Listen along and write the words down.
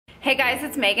Hey guys,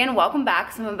 it's Megan. Welcome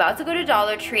back. So I'm about to go to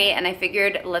Dollar Tree and I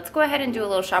figured let's go ahead and do a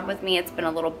little shop with me. It's been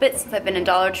a little bit since I've been in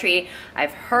Dollar Tree.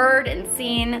 I've heard and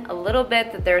seen a little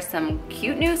bit that there's some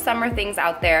cute new summer things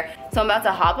out there. So I'm about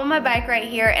to hop on my bike right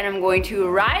here and I'm going to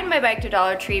ride my bike to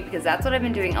Dollar Tree because that's what I've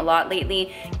been doing a lot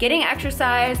lately. Getting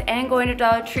exercise and going to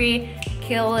Dollar Tree,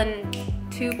 killing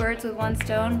two birds with one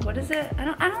stone. What is it?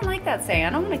 I don't like that saying. I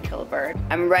don't want to kill a bird.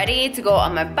 I'm ready to go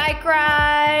on my bike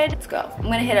ride. Let's go. I'm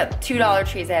gonna hit up two Dollar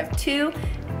Trees. I have two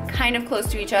kind of close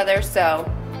to each other,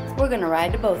 so we're gonna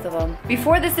ride to both of them.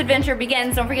 Before this adventure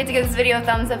begins, don't forget to give this video a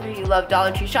thumbs up if you love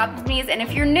Dollar Tree shop with me, and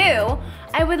if you're new,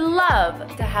 I would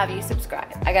love to have you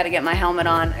subscribe. I gotta get my helmet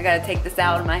on. I gotta take this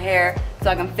out of my hair so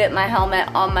I can fit my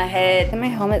helmet on my head. And my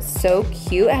helmet's so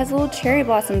cute. It has little cherry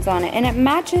blossoms on it and it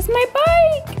matches my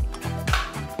bike.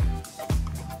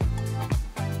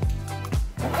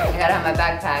 I gotta have my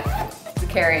backpack to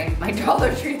carry my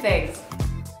Dollar Tree things.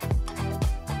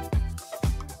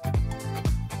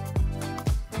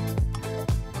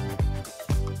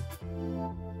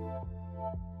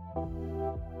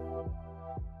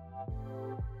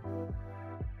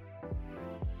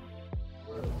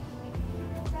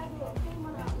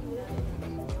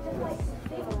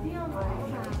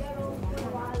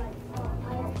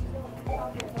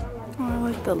 Oh, I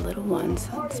like the little ones.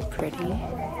 That's pretty.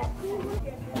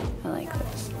 I like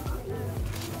this.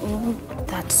 Oh,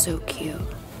 that's so cute.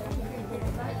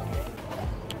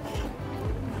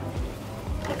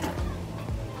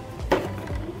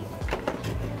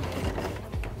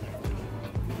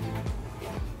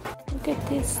 Look at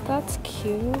this, that's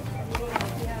cute.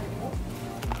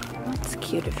 That's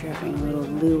cute if you're having a little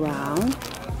luau.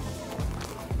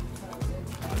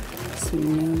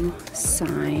 Some new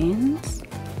signs.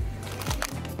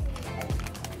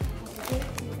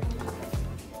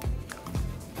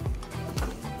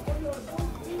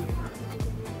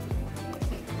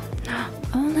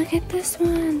 Oh, look at this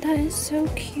one. That is so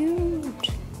cute.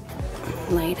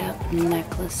 Light up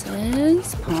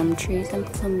necklaces, palm trees, and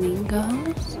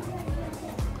flamingos.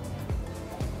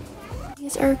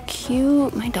 These are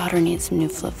cute. My daughter needs some new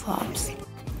flip-flops.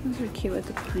 Those are cute with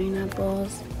the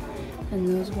pineapples and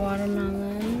those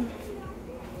watermelon.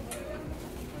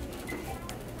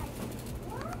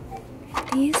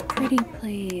 These pretty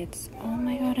plates. Oh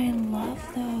my god, I love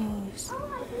those.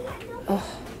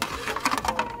 Oh.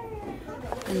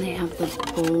 And they have the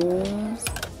bowls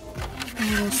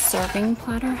and the serving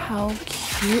platter. How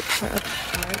cute for a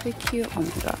barbecue. Oh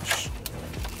my gosh.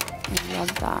 I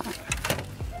love that.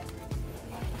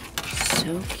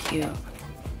 So cute.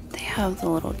 They have the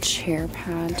little chair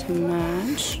pad to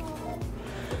match.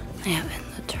 I have in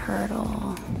the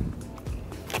turtle.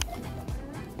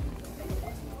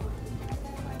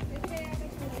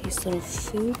 These little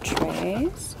food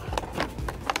trays.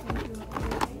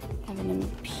 In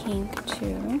pink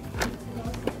too.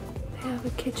 I have a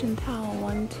kitchen towel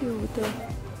one too with the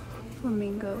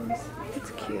flamingos. It's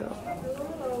cute.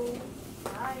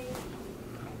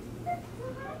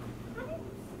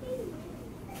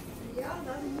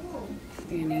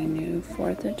 Any new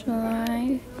 4th of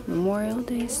July, Memorial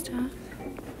Day stuff.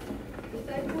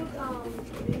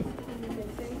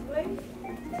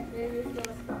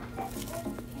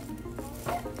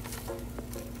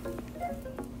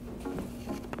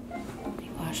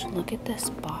 Look at this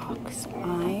box.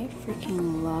 I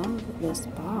freaking love this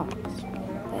box.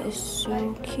 That is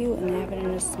so cute, and they have it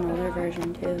in a smaller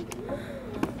version too.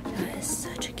 That is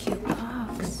such a cute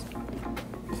box.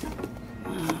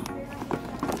 Wow.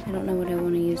 I don't know what I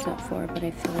want to use that for, but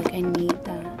I feel like I need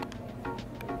that.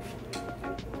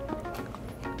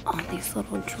 All these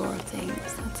little drawer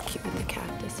things. That's cute with the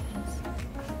cactuses.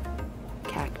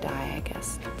 Cacti, I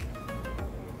guess.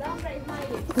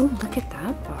 Ooh, look at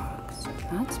that box.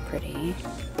 That's pretty.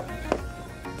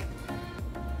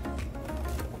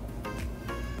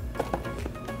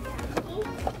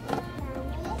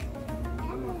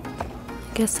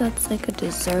 I guess that's like a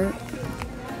dessert.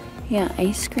 Yeah,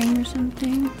 ice cream or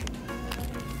something.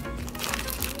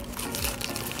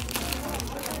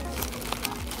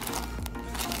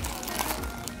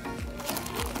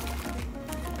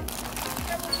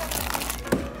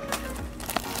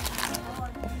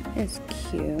 Is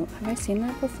cute. Have I seen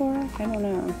that before? I don't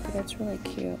know, but that's really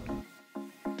cute.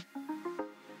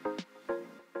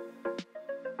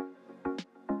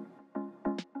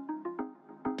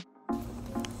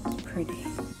 It's pretty.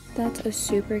 That's a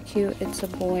super cute, it's a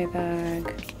boy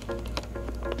bag.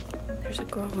 There's a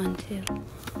girl one too.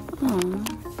 Aww.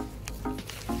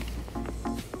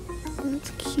 That's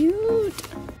cute.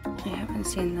 I haven't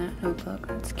seen that notebook.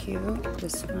 That's cute.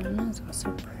 This one is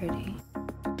also pretty.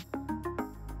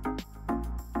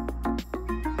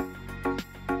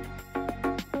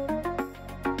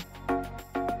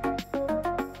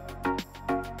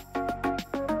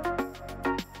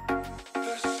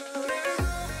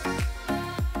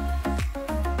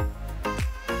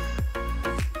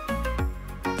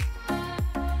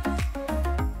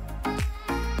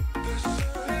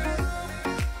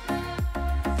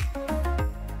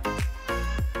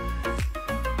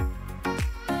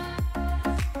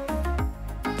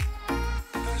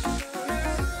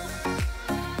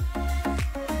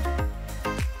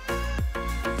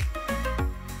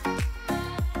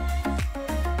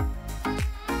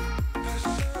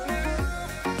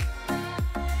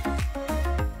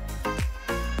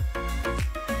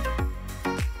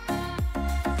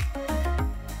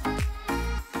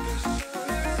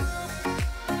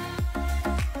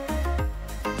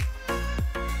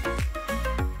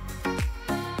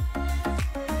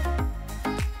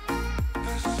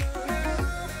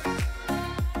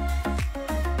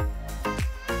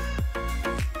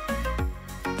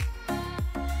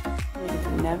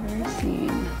 never seen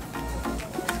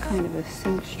this kind of a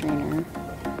sink strainer.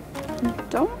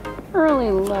 Don't really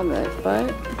love it,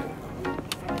 but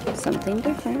something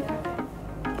different.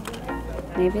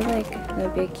 Maybe like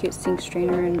that'd be a cute sink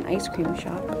strainer in an ice cream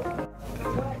shop.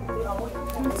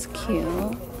 That's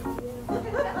cute.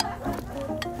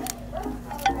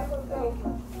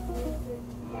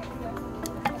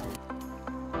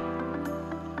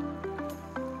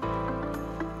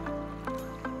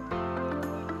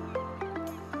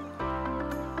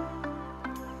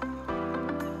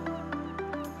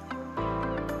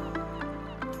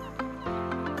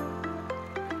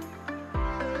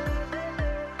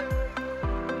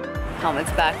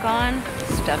 Helmet's back on,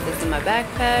 stuff is in my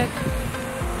backpack.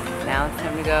 Now it's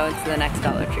time to go into the next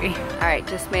Dollar Tree. All right,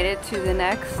 just made it to the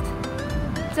next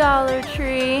Dollar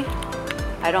Tree.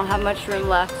 I don't have much room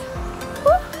left.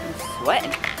 Woo, I'm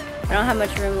sweating. I don't have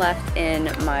much room left in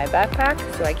my backpack,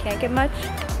 so I can't get much,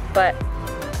 but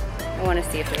I wanna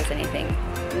see if there's anything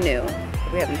new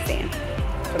that we haven't seen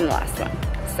from the last one.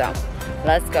 So,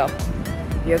 let's go.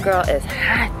 Your girl is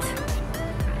hot.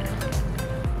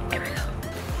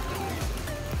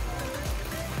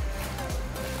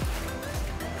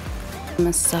 I'm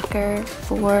a sucker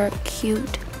for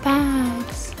cute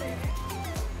bags.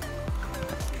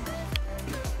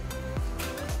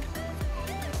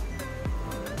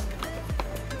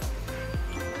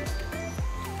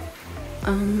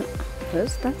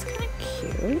 That's kind of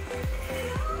cute.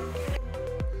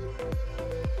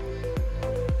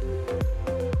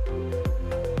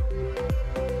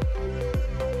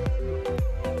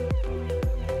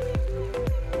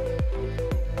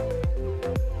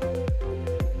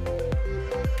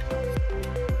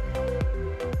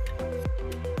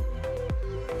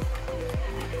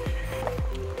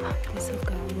 This will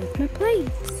go with my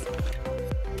plates.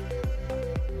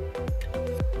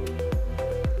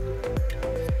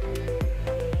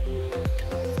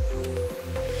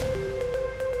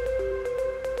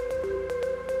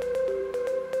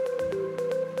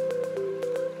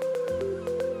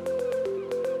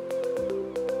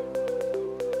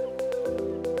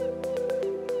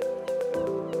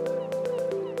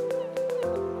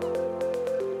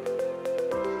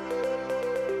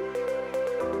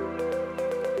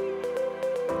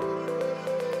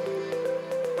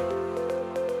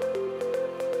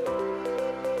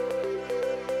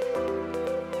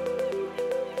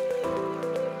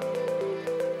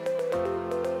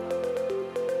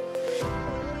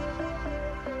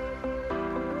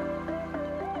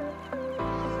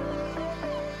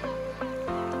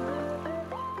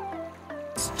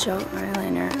 Gel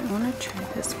eyeliner. I want to try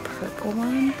this purple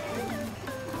one.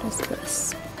 What is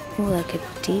this? Ooh, like a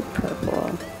deep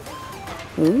purple.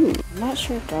 Ooh, I'm not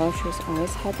sure if Dollar Tree's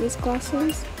always had these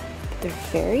glosses, but they're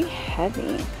very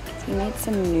heavy. So you need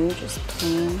some new, just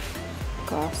plain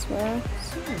glassware.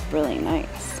 It's really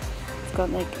nice. It's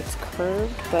got like, it's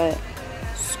curved, but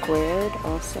squared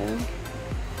also.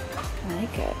 I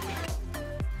like it.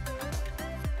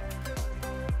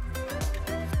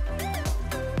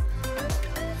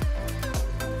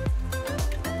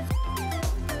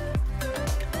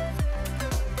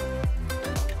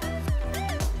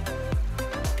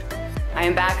 I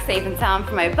am back safe and sound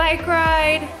for my bike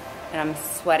ride, and I'm a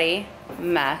sweaty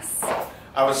mess.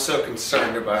 I was so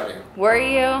concerned about you. Were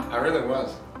you? I really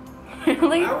was.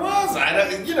 Really? I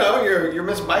was. You know, you're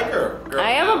Miss Biker. Girl I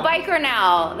am a biker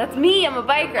now. That's me. I'm a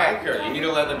biker. You're a biker. You need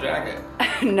a leather jacket.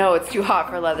 No, it's too hot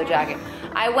for a leather jacket.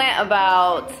 I went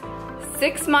about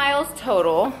 6 miles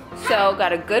total, so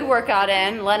got a good workout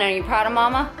in. Lennon, are you proud of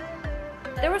Mama?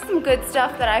 There was some good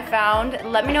stuff that I found.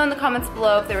 Let me know in the comments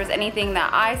below if there was anything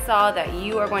that I saw that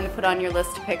you are going to put on your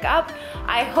list to pick up.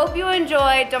 I hope you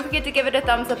enjoyed. Don't forget to give it a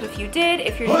thumbs up if you did.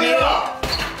 If you're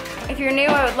new,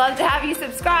 I would love to have you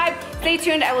subscribe. Stay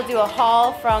tuned. I will do a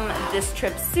haul from this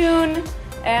trip soon.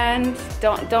 And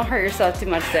don't hurt yourself too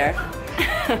much there.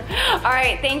 All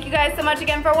right, thank you guys so much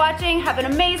again for watching. Have an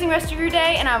amazing rest of your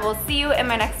day, and I will see you in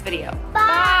my next video.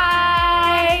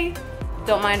 Bye!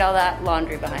 Don't mind all that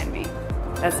laundry behind me.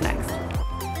 That's next.